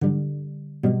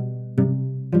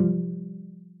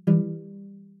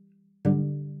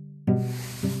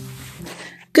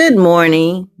Good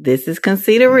morning. This is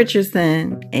Concita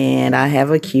Richardson, and I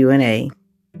have a Q&A.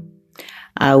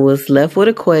 I was left with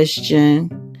a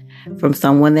question from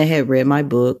someone that had read my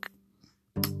book,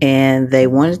 and they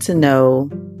wanted to know,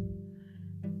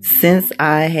 since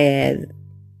I had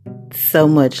so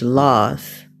much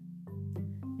loss,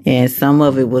 and some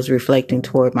of it was reflecting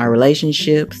toward my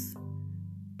relationships,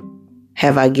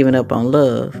 have I given up on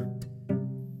love?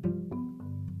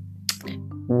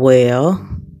 Well,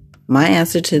 my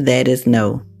answer to that is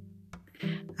no.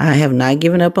 I have not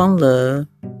given up on love.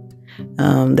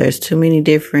 There's too many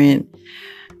different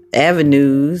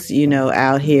avenues,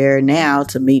 out here now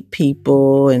to meet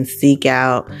people and seek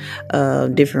out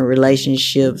different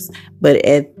relationships. But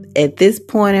at this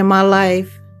point in my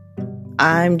life,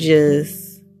 I'm not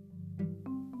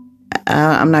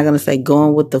going to say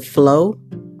going with the flow,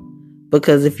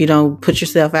 because if you don't put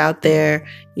yourself out there,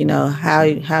 how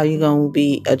you going to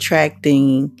be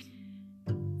attracting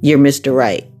your Mr.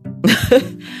 Right?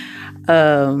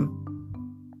 So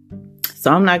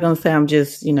I'm not going to say I'm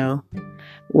just,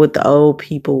 what the old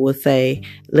people would say,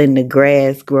 letting the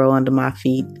grass grow under my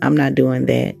feet. I'm not doing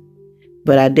that.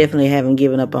 But I definitely haven't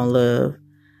given up on love.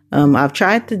 I've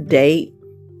tried to date.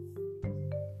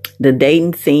 The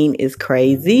dating scene is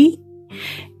crazy.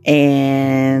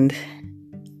 And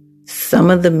some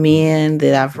of the men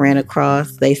that I've ran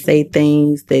across, they say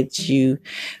things that you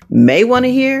may want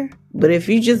to hear. But if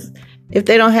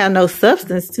they don't have no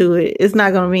substance to it, it's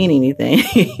not going to mean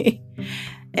anything.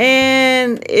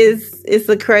 And it's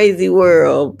a crazy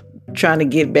world trying to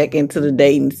get back into the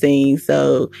dating scene.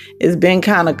 So it's been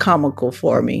kind of comical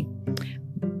for me.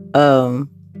 I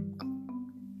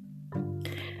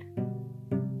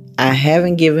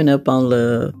haven't given up on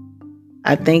love.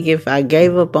 I think if I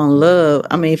gave up on love,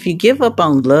 if you give up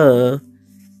on love,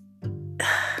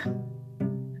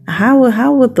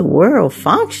 how would the world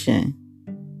function?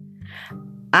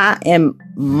 I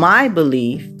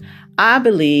believe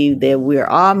that we're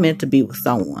all meant to be with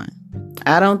someone.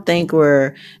 I don't think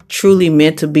we're truly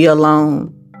meant to be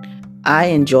alone. I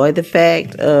enjoy the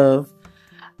fact of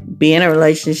being in a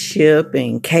relationship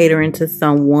and catering to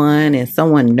someone and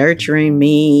someone nurturing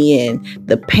me and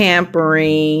the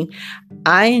pampering.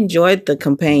 I enjoyed the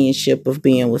companionship of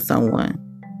being with someone.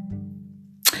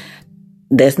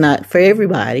 That's not for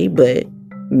everybody, but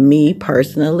me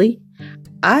personally,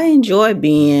 I enjoy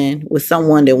being with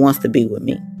someone that wants to be with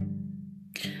me.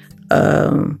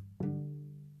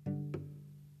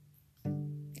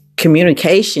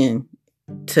 Communication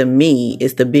to me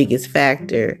is the biggest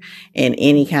factor in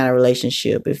any kind of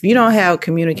relationship. If you don't have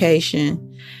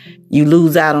communication, you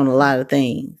lose out on a lot of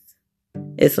things.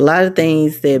 It's a lot of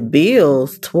things that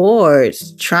builds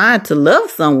towards trying to love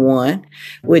someone,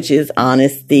 which is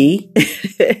honesty,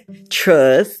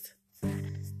 trust,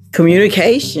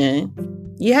 communication.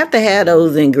 You have to have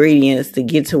those ingredients to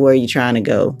get to where you're trying to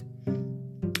go.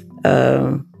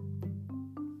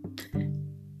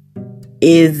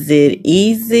 Is it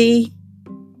easy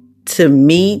to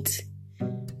meet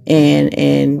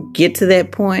and get to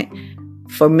that point?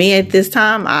 For me at this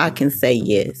time, I can say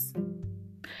yes.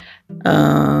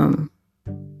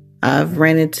 I've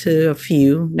ran into a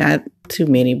few, not too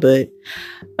many, but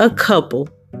a couple.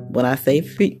 When I say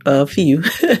few,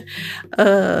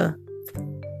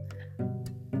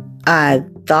 I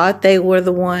thought they were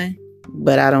the one,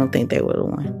 but I don't think they were the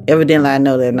one. Evidently, I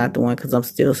know they're not the one because I'm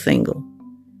still single.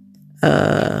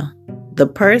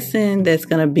 The person that's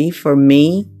going to be for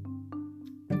me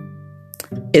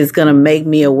is going to make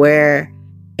me aware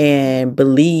and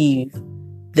believe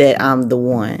that I'm the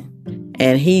one.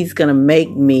 And he's going to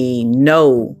make me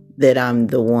know that I'm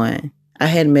the one. I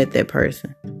hadn't met that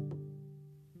person.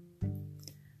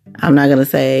 I'm not going to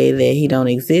say that he don't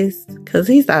exist, because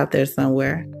he's out there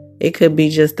somewhere. It could be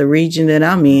just the region that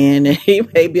I'm in, and he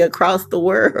may be across the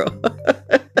world.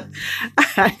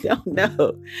 I don't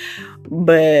know.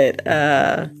 But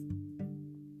I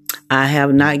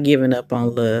have not given up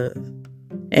on love.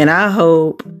 And I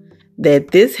hope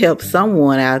that this helps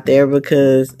someone out there,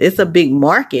 because it's a big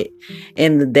market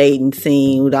in the dating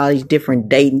scene with all these different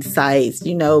dating sites.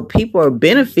 People are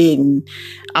benefiting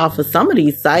off of some of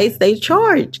these sites. They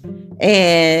charge,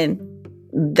 and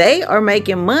they are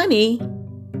making money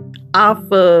off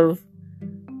of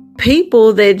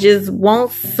people that just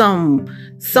want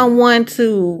someone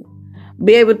to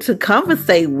be able to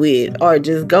conversate with, or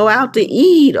just go out to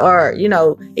eat, or,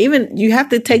 even you have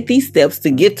to take these steps to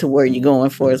get to where you're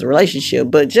going for as a relationship.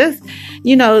 But just,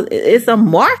 it's a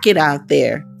market out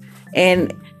there.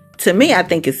 And to me, I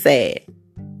think it's sad.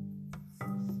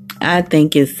 I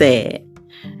think it's sad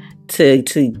to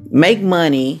make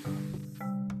money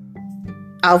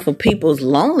off of people's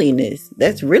loneliness.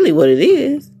 That's really what it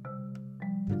is.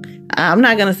 I'm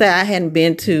not going to say I hadn't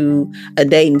been to a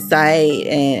dating site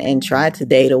and tried to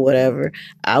date or whatever.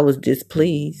 I was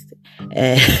displeased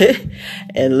and,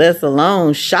 and less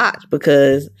alone shocked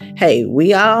because, hey,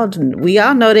 we all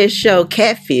know that show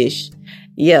Catfish.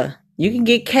 Yeah, you can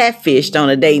get catfished on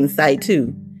a dating site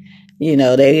too. You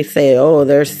know, they say, oh,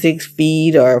 they're 6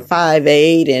 feet or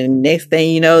 5'8", and next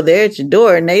thing you know, they're at your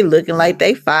door and they looking like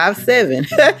they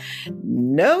 5'7".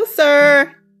 No,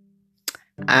 sir.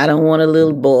 I don't want a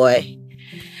little boy.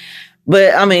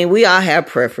 But I mean, we all have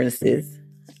preferences.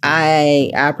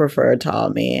 I prefer a tall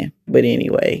man. But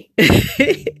anyway,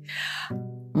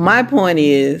 my point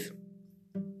is,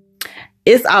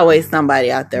 it's always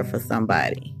somebody out there for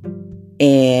somebody.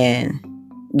 And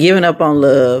giving up on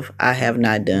love, I have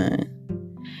not done.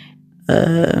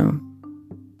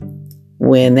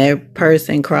 When that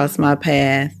person crossed my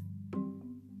path,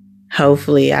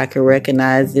 hopefully I can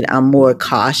recognize that I'm more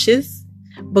cautious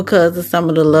because of some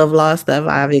of the love loss that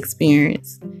I've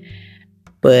experienced.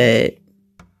 But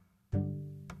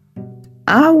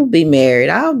I will be married.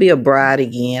 I'll be a bride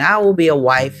again. I will be a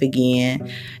wife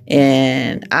again.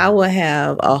 And I will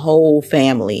have a whole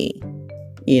family.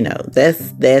 You know,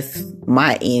 that's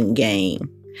my end game.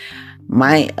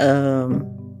 My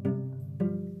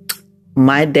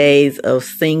days of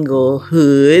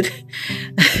singlehood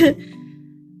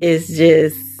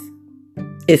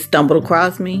it stumbled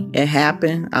across me. It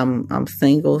happened. I'm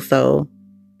single, so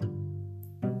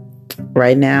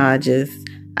right now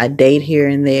I date here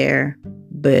and there.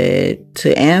 But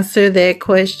to answer that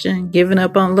question, giving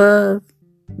up on love,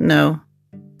 no,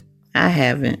 I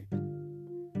haven't.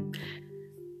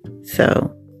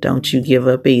 So don't you give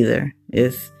up either.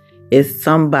 It's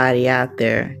somebody out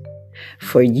there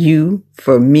for you,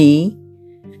 for me.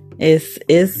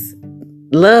 It's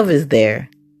love is there.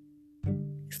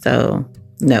 So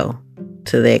no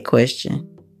to that question.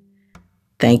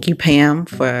 Thank you, Pam,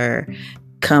 for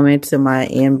coming to my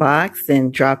inbox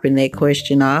and dropping that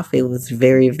question off. It was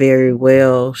very, very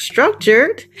well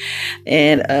structured.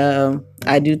 And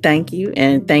I do thank you.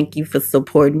 And thank you for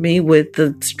supporting me with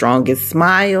The Strongest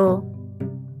Smile.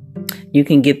 You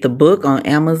can get the book on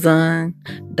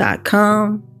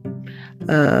Amazon.com.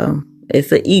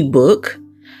 It's an ebook.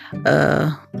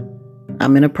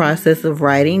 I'm in the process of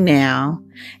writing now.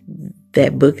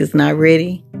 That book is not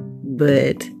ready,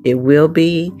 but it will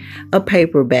be a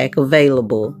paperback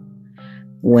available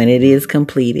when it is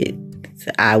completed. So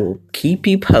I will keep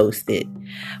you posted.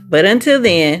 But until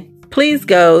then, please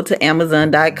go to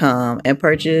Amazon.com and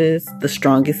purchase The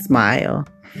Strongest Smile.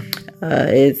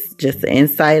 It's just an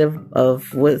insight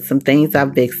of what some things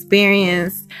I've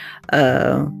experienced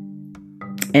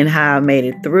and how I made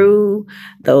it through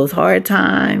those hard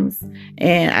times.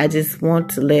 And I just want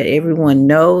to let everyone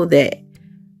know that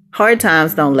hard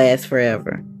times don't last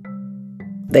forever.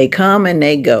 They come and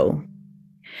they go.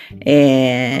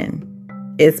 And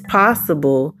it's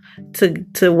possible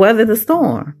to weather the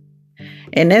storm.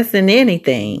 And that's in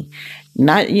anything.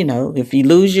 Not, if you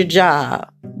lose your job,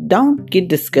 don't get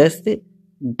disgusted.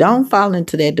 Don't fall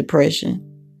into that depression.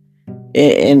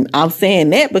 And I'm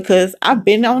saying that because I've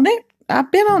been on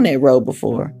that road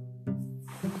before.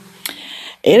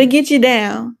 It'll get you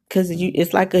down because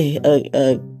it's like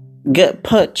a gut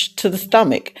punch to the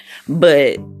stomach.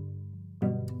 But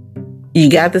you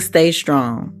got to stay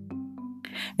strong.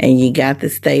 And you got to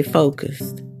stay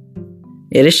focused.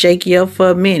 It'll shake you up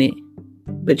for a minute,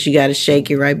 but you got to shake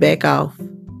it right back off.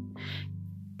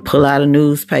 Pull out a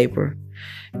newspaper.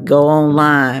 Go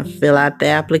online. Fill out the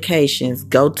applications.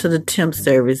 Go to the temp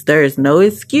service. There is no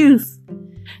excuse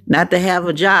not to have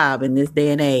a job in this day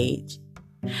and age.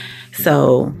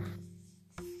 So,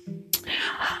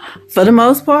 for the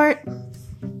most part,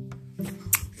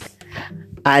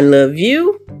 I love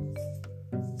you.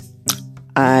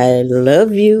 I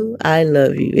love you. I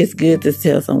love you. It's good to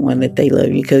tell someone that they love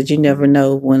you because you never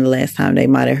know when the last time they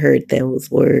might have heard those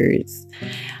words.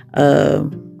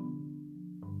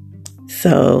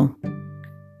 So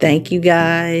thank you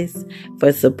guys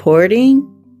for supporting.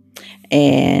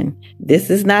 And this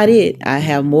is not it. I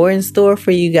have more in store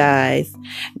for you guys.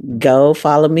 Go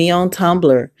follow me on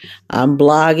Tumblr. I'm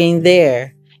blogging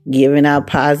there, giving out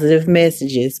positive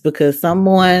messages because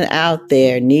someone out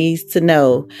there needs to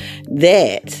know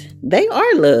that they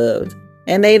are loved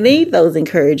and they need those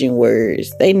encouraging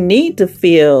words. They need to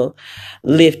feel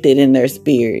lifted in their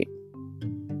spirit.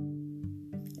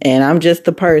 And I'm just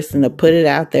the person to put it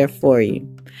out there for you.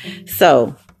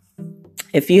 So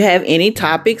if you have any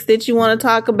topics that you want to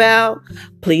talk about,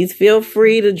 please feel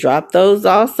free to drop those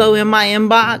also in my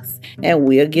inbox and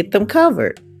we'll get them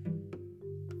covered.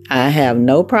 I have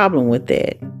no problem with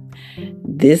that.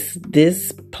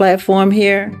 This platform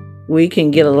here, we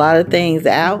can get a lot of things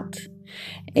out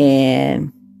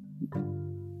and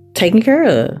taken care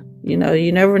of. You know,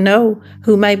 you never know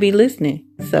who might be listening.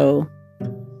 So,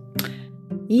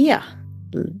 yeah,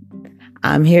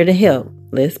 I'm here to help.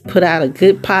 Let's put out a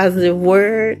good positive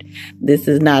word. This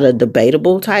is not a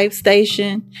debatable type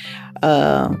station.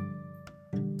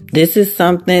 This is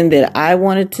something that I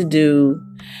wanted to do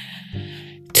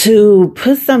to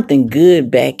put something good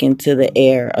back into the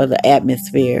air or the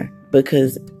atmosphere,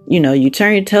 because, you know, you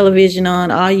turn your television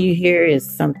on, all you hear is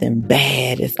something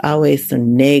bad. It's always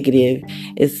some negative.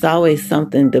 It's always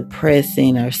something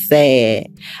depressing or sad.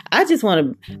 I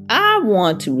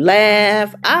want to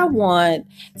laugh. I want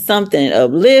something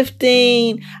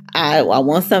uplifting. I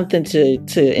want something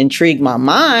to intrigue my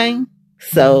mind.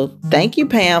 So thank you,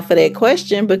 Pam, for that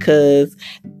question, because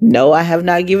no, I have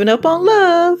not given up on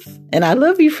love, and I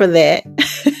love you for that.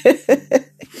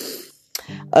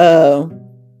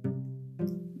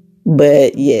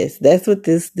 But yes, that's what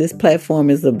this platform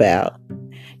is about.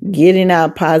 Getting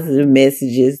out positive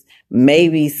messages,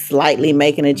 maybe slightly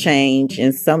making a change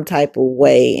in some type of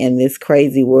way in this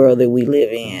crazy world that we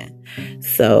live in.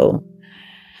 So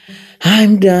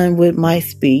I'm done with my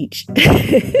speech.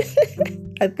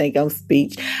 I think I'm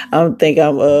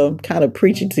kind of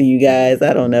preaching to you guys.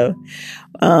 I don't know.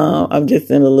 I'm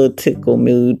just in a little tickle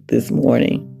mood this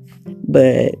morning.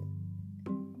 But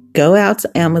go out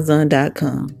to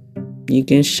Amazon.com. You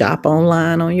can shop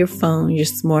online on your phone, your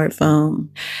smartphone.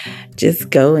 Just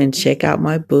go and check out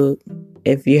my book.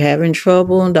 If you're having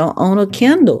trouble and don't own a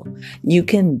Kindle, you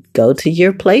can go to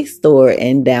your Play Store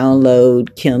and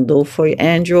download Kindle for your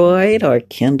Android or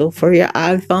Kindle for your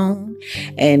iPhone.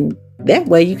 And that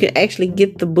way you can actually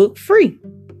get the book free.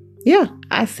 Yeah,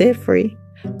 I said free,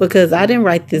 because I didn't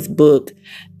write this book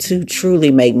to truly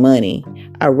make money.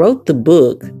 I wrote the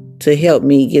book to help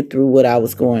me get through what I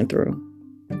was going through.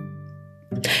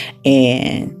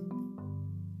 And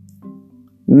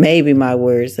maybe my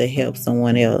words will help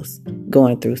someone else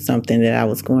going through something that I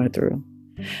was going through.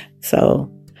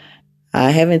 So I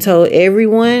haven't told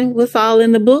everyone what's all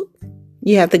in the book.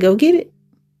 You have to go get it.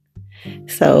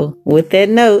 So with that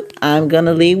note, I'm going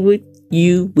to leave with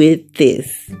you with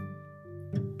this.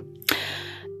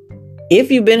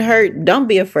 If you've been hurt, don't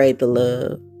be afraid to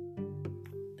love.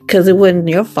 Because it wasn't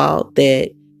your fault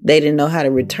that they didn't know how to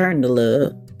return the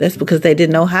love. That's because they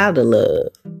didn't know how to love.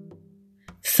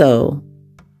 So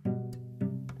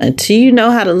until you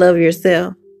know how to love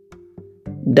yourself,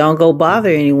 don't go bother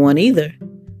anyone either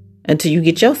until you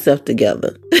get yourself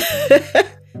together.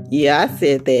 Yeah, I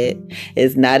said that.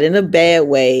 It's not in a bad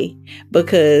way,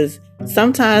 because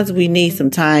sometimes we need some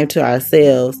time to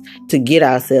ourselves to get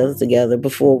ourselves together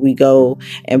before we go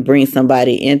and bring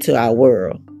somebody into our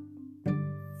world.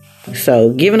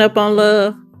 So giving up on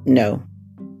love? No.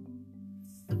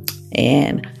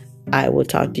 And I will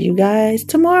talk to you guys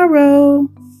tomorrow.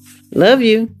 Love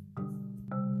you.